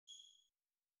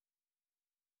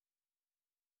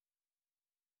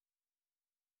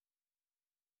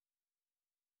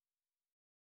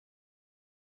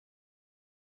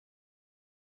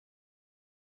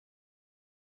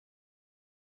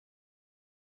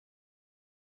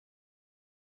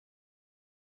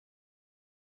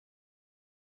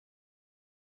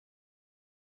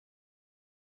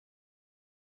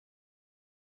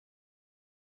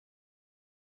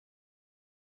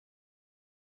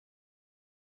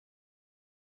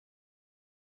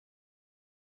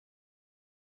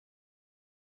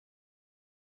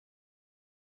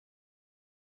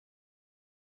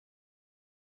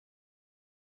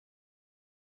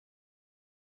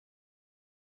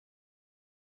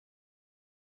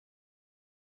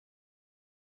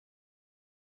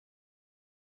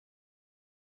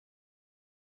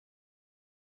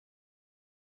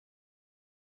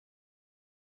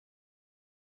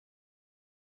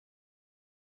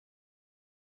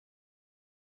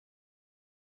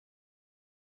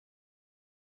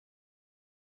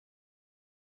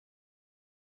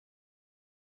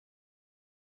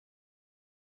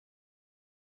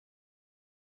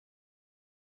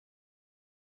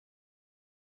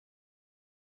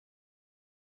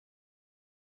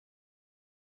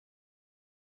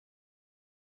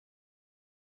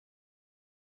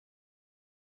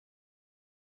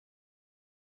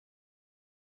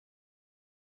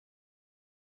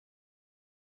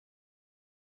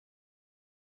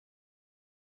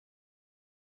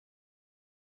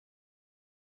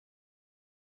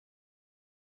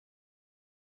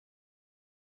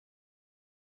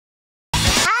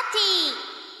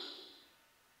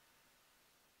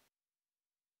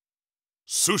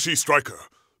Sushi Striker,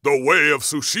 the way of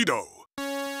Sushido.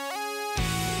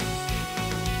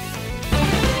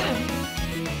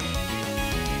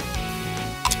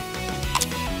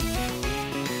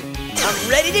 I'm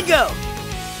ready to go.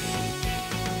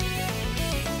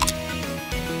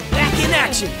 Back in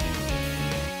action.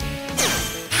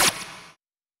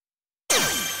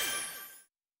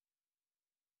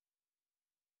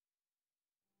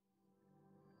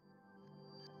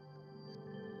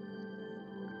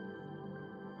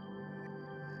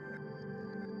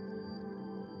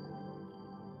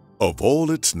 Of all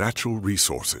its natural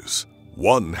resources,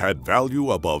 one had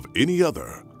value above any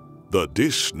other, the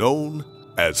dish known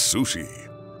as sushi.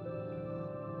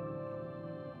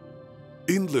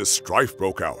 Endless strife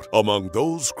broke out among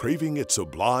those craving its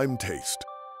sublime taste.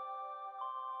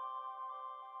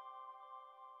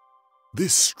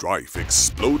 This strife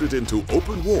exploded into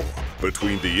open war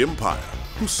between the Empire,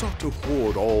 who sought to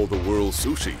hoard all the world's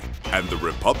sushi, and the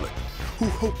Republic, who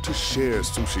hoped to share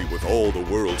sushi with all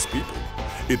the world's people.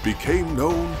 It became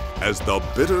known as the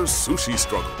bitter sushi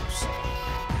struggles.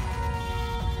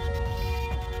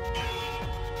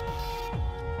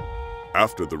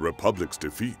 After the Republic's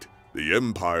defeat, the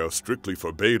Empire strictly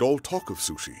forbade all talk of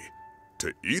sushi.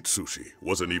 To eat sushi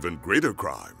was an even greater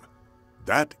crime.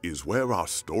 That is where our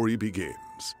story begins.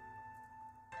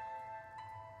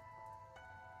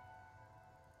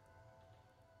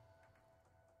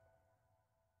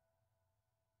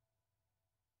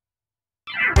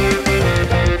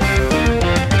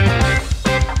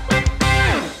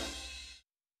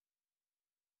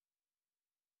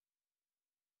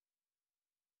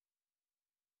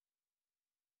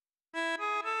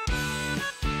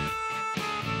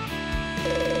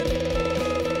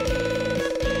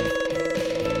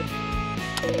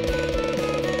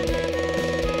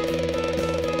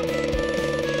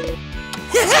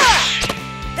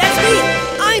 That's me!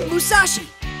 I'm Musashi!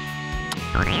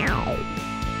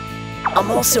 I'm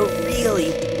also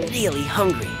really, really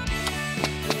hungry.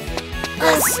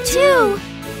 Us too!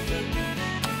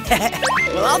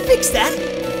 Well, I'll fix that.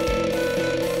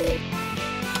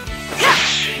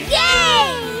 Yay!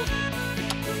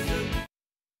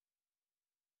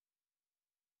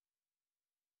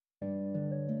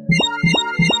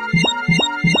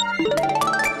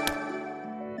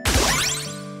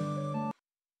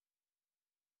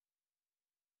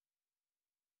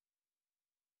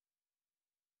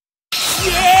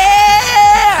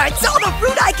 Yeah! It's all the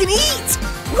fruit I can eat!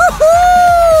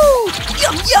 Woohoo!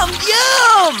 Yum, yum,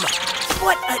 yum!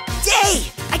 What a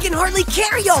day! I can hardly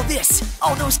carry all this!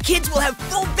 All those kids will have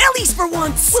full bellies for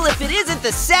once! Well, if it isn't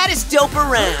the saddest dope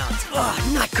around.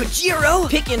 Ugh, not Kojiro!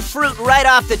 Picking fruit right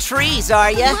off the trees,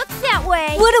 are ya? Looks that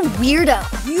way. What a weirdo.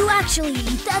 You actually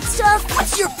eat that stuff?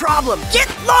 What's your problem? Get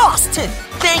lost!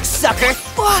 Thanks, sucker.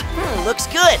 Looks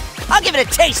good. I'll give it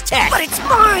a taste test. But it's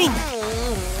mine!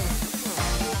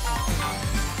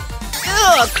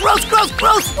 Ugh, gross, gross,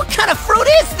 gross! What kind of fruit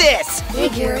is this?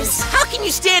 Figures. How can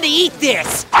you stand to eat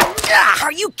this?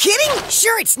 Are you kidding?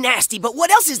 Sure, it's nasty, but what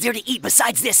else is there to eat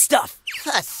besides this stuff?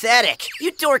 Pathetic.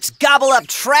 You dorks gobble up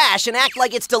trash and act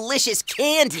like it's delicious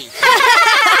candy.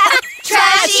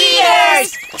 Trash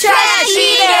eaters! Trash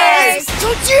eaters!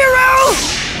 Kojiro!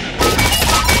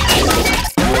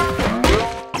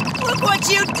 Look what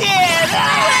you did!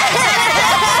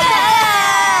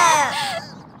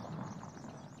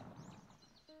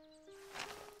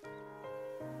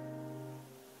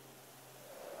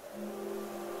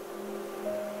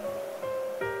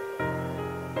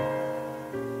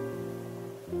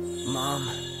 Mom,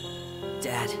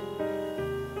 Dad,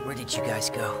 where did you guys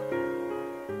go?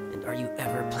 And are you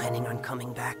ever planning on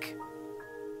coming back?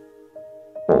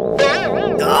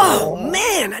 Oh,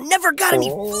 man, I never got any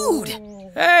food!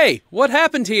 Hey, what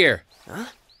happened here? Huh?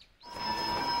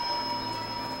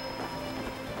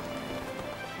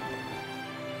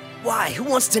 Why? Who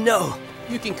wants to know?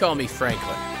 You can call me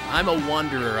Franklin. I'm a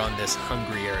wanderer on this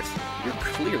hungry earth. You're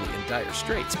clearly in dire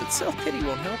straits, but self-pity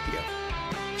won't help you.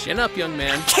 Chin up, young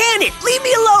man. Can it! Leave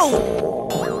me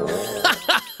alone!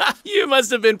 You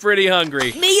must have been pretty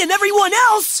hungry. Me and everyone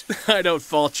else! I don't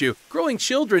fault you. Growing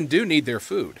children do need their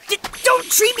food. Don't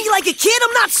treat me like a kid!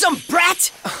 I'm not some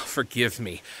brat! Oh, forgive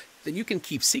me. Then you can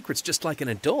keep secrets just like an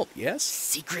adult, yes?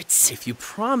 Secrets? If you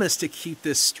promise to keep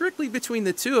this strictly between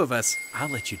the two of us, I'll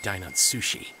let you dine on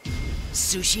sushi.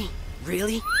 Sushi?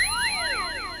 Really?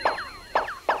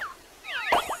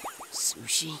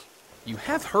 Sushi? You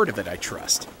have heard of it, I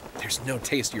trust. There's no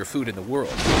tastier food in the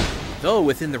world. Though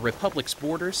within the Republic's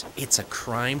borders, it's a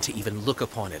crime to even look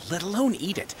upon it, let alone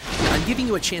eat it. I'm giving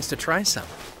you a chance to try some.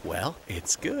 Well,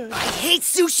 it's good. I hate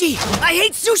sushi! I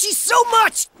hate sushi so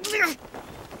much!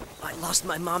 I I lost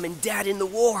my mom and dad in the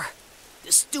war.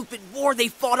 The stupid war they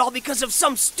fought all because of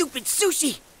some stupid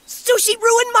sushi. Sushi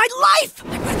ruined my life!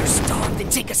 I'd rather starve than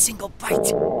take a single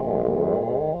bite.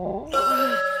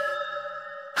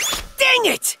 Dang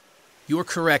it! You're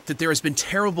correct that there has been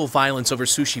terrible violence over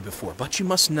sushi before, but you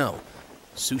must know,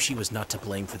 sushi was not to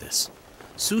blame for this.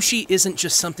 Sushi isn't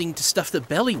just something to stuff the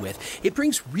belly with. It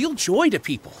brings real joy to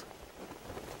people.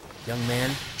 Young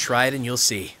man, try it and you'll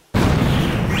see.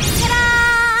 Ta-da!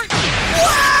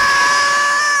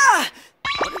 Ah!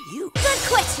 What are you? Good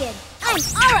question. I'm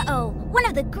Arao, one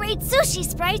of the great sushi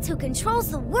sprites who controls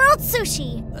the world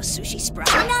sushi. A sushi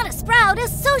sprite? Not a sprout, a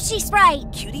sushi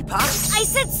sprite. Cutie pie? I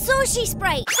said sushi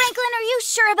sprite. Franklin, are you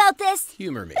sure about this?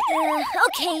 Humor me.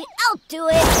 Okay, I'll do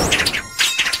it.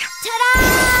 Ta-da!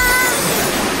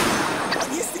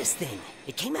 What is this thing?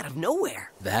 It came out of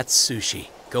nowhere. That's sushi.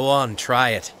 Go on, try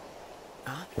it.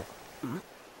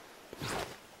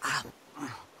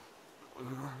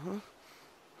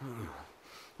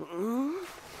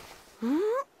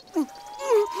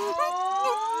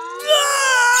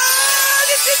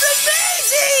 This is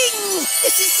amazing!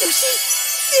 This is sushi!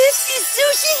 This is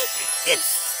sushi! It's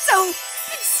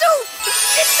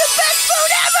the best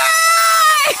food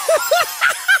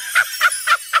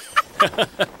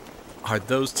ever! Are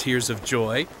those tears of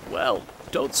joy? Well,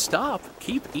 don't stop.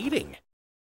 Keep eating.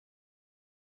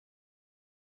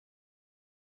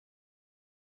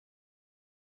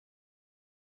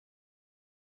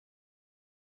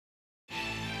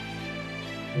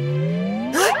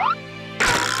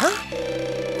 Huh?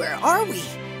 Where are we?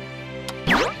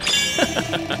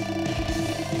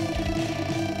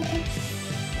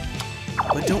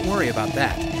 But don't worry about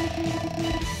that.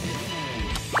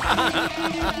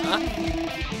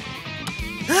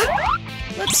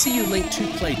 Let's see you link 2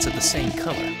 plates of the same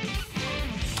color.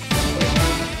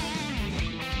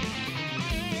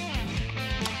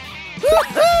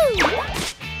 Woohoo!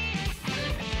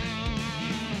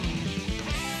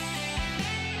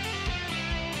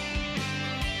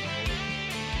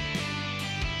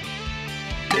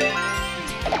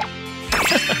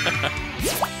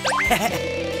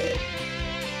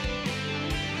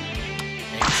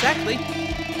 Exactly.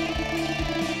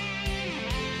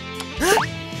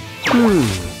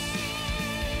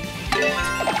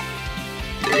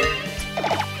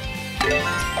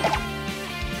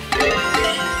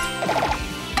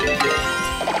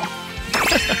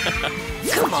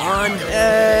 Come on,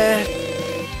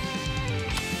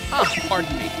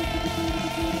 Pardon me.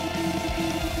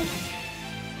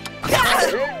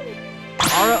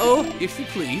 Arao, if you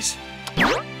please.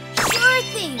 Sure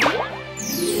thing.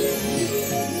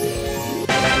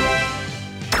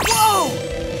 Whoa!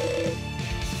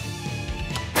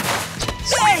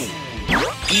 Hey!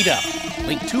 Eat up.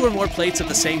 Link 2 or more plates of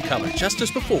the same color, just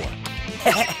as before.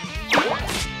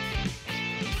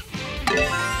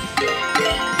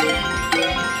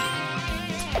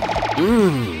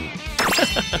 Yum!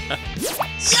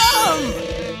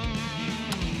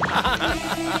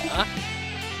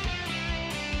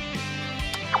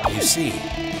 You see.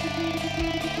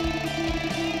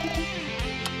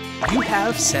 You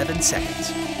have 7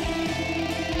 seconds.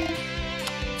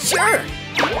 Sure!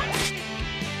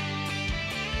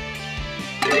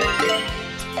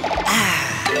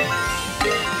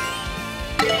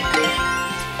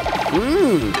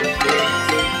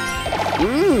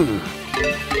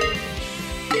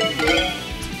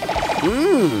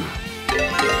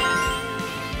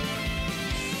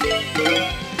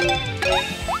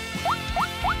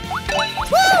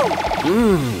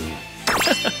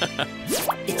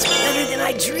 It's better than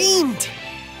I dreamed!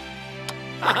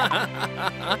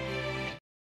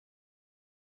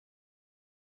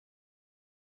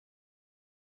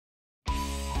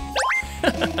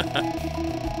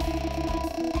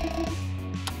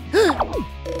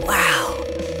 Wow,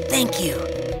 thank you.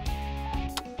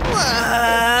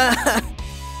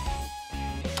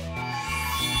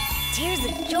 Tears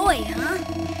of joy, huh?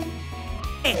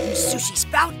 And you sushi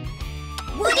spout?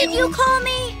 What did you call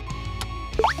me?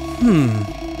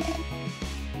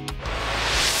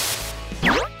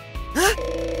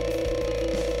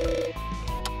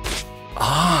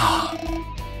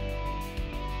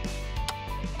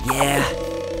 Yeah.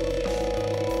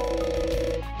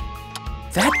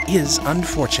 That is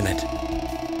unfortunate.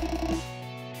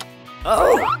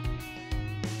 Oh!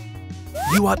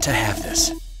 You ought to have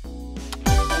this.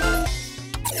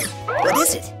 What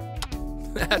is it?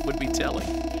 That would be telling.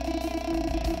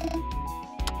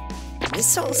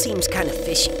 This all seems kind of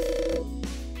fishy.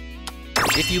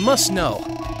 If you must know,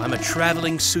 I'm a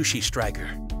traveling sushi striker.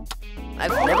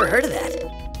 I've never heard of that.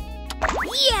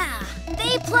 Yeah,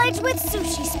 they pledge with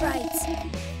sushi sprites.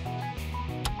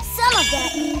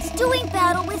 That means doing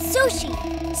battle with sushi.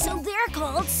 So they're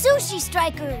called Sushi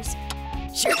Strikers.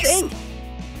 Sure thing.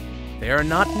 There are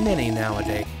not many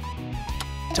nowadays.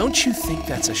 Don't you think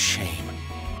that's a shame?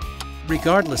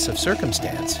 Regardless of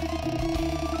circumstance.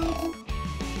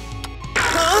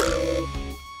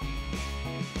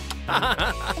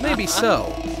 Huh? Maybe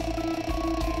so.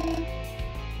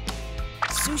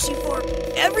 Sushi for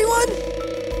everyone?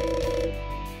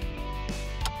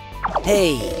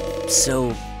 Hey,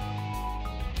 so...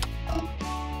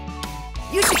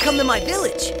 you should come to my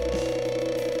village.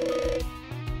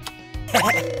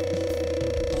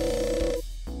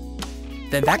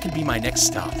 Then that could be my next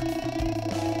stop.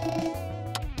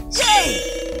 Yay!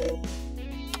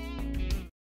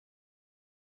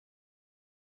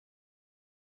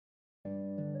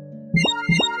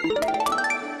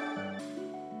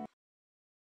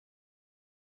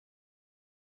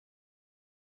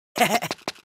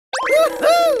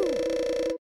 Woohoo!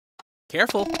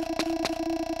 Careful.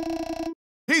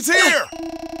 He's here!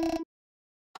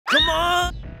 Come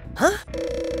on! Huh?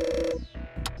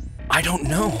 I don't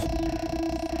know.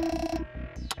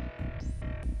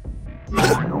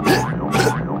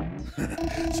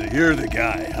 So you're the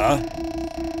guy, huh?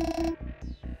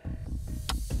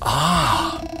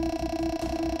 Ah.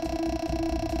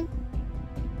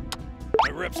 My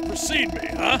reps precede me,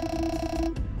 huh?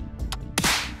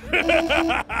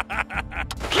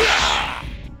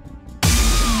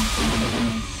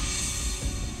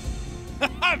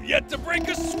 I've yet to break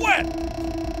a sweat!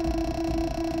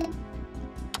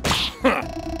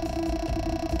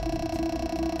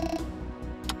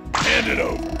 Hand it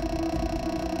over.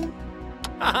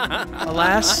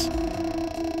 Alas.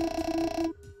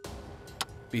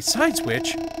 Besides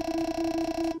which,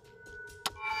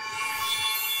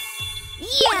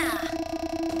 Yeah!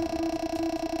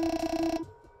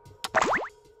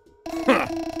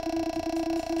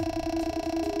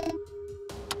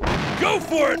 Go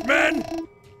for it, men!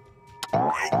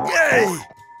 Yay!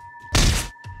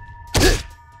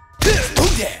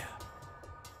 Oh yeah!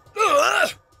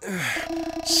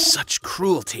 such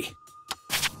cruelty.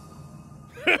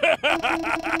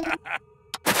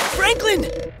 Franklin!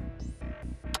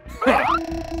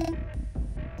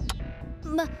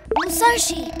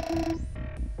 Musashi,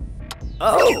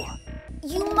 Oh!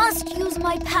 you must use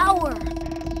my power.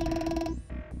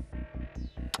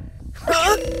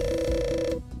 Huh?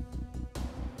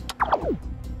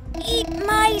 Eat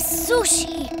my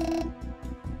sushi.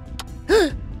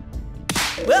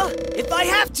 Well, if I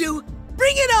have to,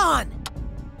 bring it on!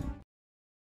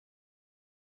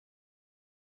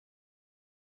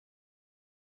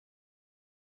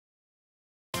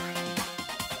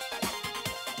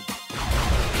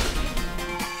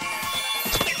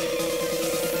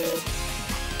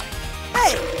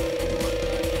 Hey!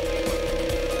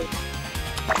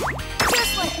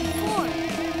 Just like before,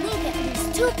 we get these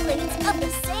 2 plates of the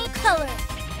same color.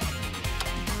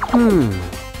 Woohoo!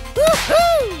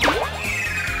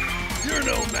 You're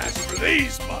no match for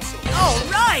these muscles. All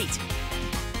right!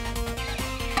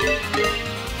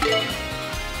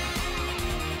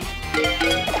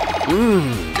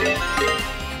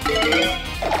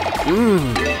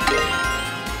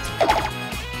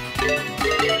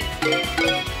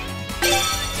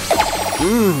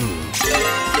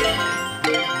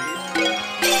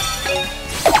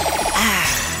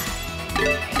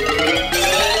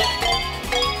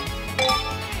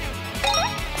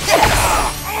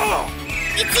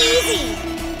 It's easy!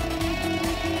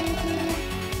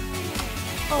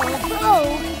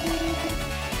 Although,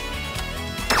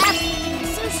 after eating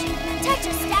sushi, touch a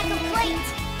stack of plates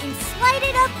and slide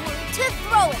it upward to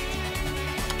throw it.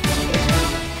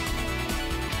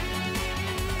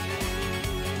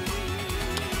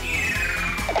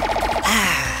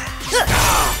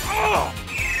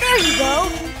 There you go!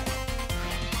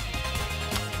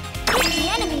 Hit the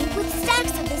enemy with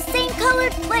stacks of the same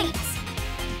colored plates.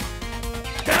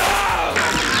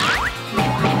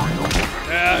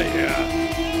 Yeah.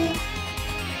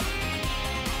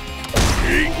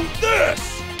 Eat this!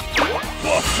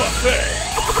 Buffet!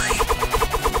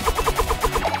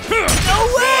 No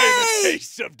The way!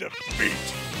 taste of defeat!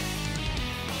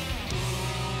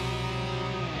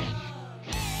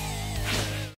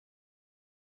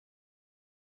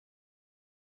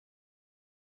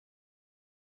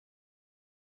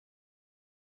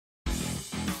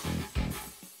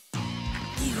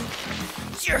 You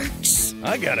jerks!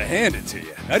 I gotta hand it to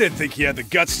you. I didn't think he had the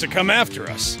guts to come after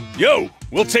us. Yo,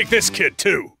 we'll take this kid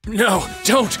too. No,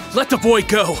 don't! Let the boy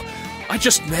go! I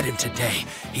just met him today.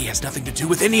 He has nothing to do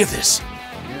with any of this.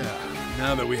 Yeah,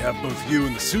 now that we have both you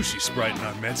and the sushi sprite in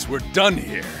our midst, we're done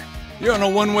here. You're on a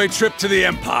one-way trip to the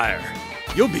Empire.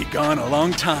 You'll be gone a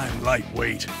long time,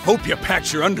 lightweight. Hope you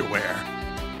packed your underwear.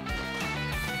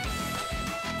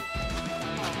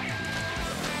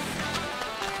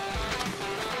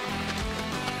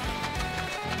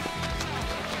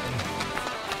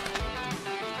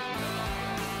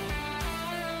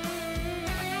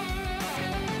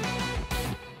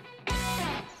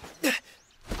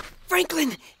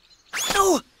 Franklin!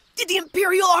 No! Did the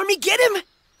Imperial Army get him?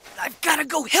 I've gotta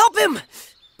go help him!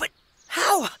 But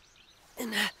how?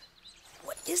 And,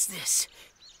 what is this?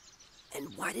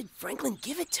 And why did Franklin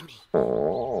give it to me?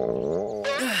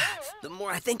 The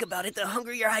more I think about it, the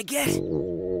hungrier I get.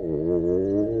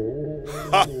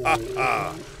 Ha ha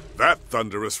ha! That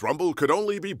thunderous rumble could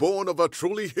only be born of a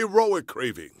truly heroic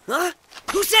craving. Huh?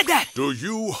 Who said that? Do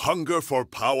you hunger for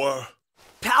power?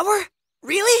 Power?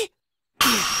 Really?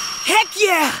 Heck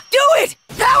yeah! Do it!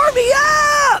 Power me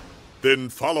up! Then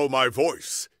follow my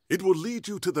voice. It will lead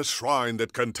you to the shrine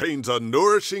that contains a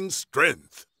nourishing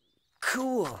strength.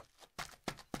 Cool.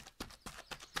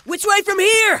 Which way from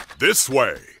here? This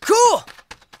way. Cool!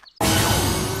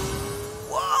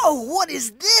 Whoa, what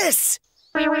is this?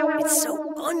 It's so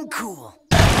uncool.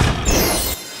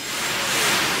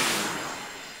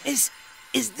 Is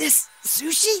this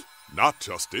sushi? Not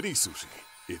just any sushi.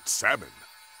 It's salmon.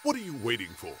 What are you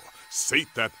waiting for?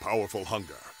 Sate that powerful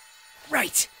hunger.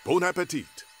 Right. Bon appetit.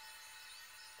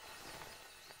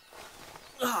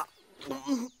 So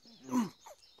good!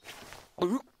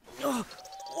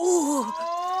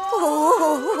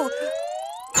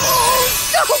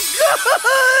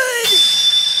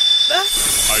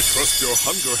 I trust your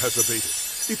hunger has abated.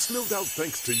 It's no doubt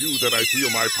thanks to you that I feel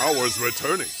my powers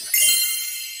returning.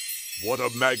 What a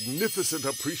magnificent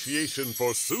appreciation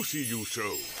for sushi you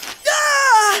show.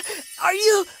 Ah! Are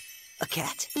you a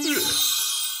cat?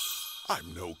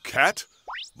 I'm no cat.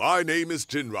 My name is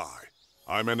Jinrai.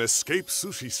 I'm an escaped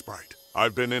sushi sprite.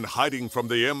 I've been in hiding from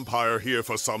the Empire here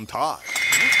for some time.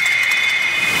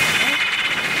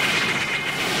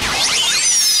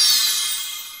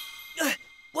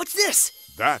 What's this?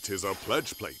 That is a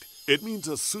pledge plate. It means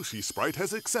a sushi sprite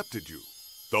has accepted you.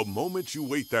 The moment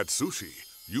you ate that sushi,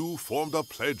 you formed a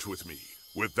pledge with me.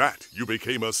 With that, you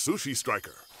became a sushi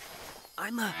striker.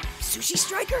 I'm a sushi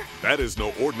striker? That is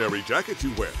no ordinary jacket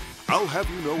you wear. I'll have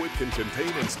you know it can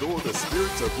contain and store the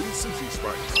spirits of these sushi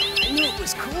sprites. I knew it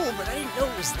was cool, but I didn't know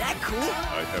it was that cool.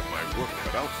 I have my work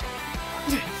cut out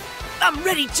for me. I'm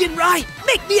ready, Jinrai!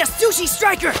 Make me a sushi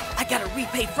striker! I gotta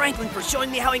repay Franklin for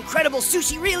showing me how incredible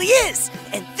sushi really is!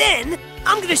 And then,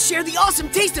 I'm gonna share the awesome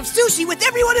taste of sushi with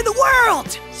everyone in the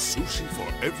world! Sushi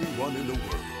for everyone in the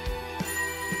world.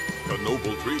 A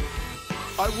noble dream.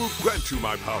 I will grant you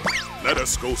my power. Let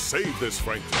us go save this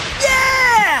Franklin.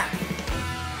 Yeah!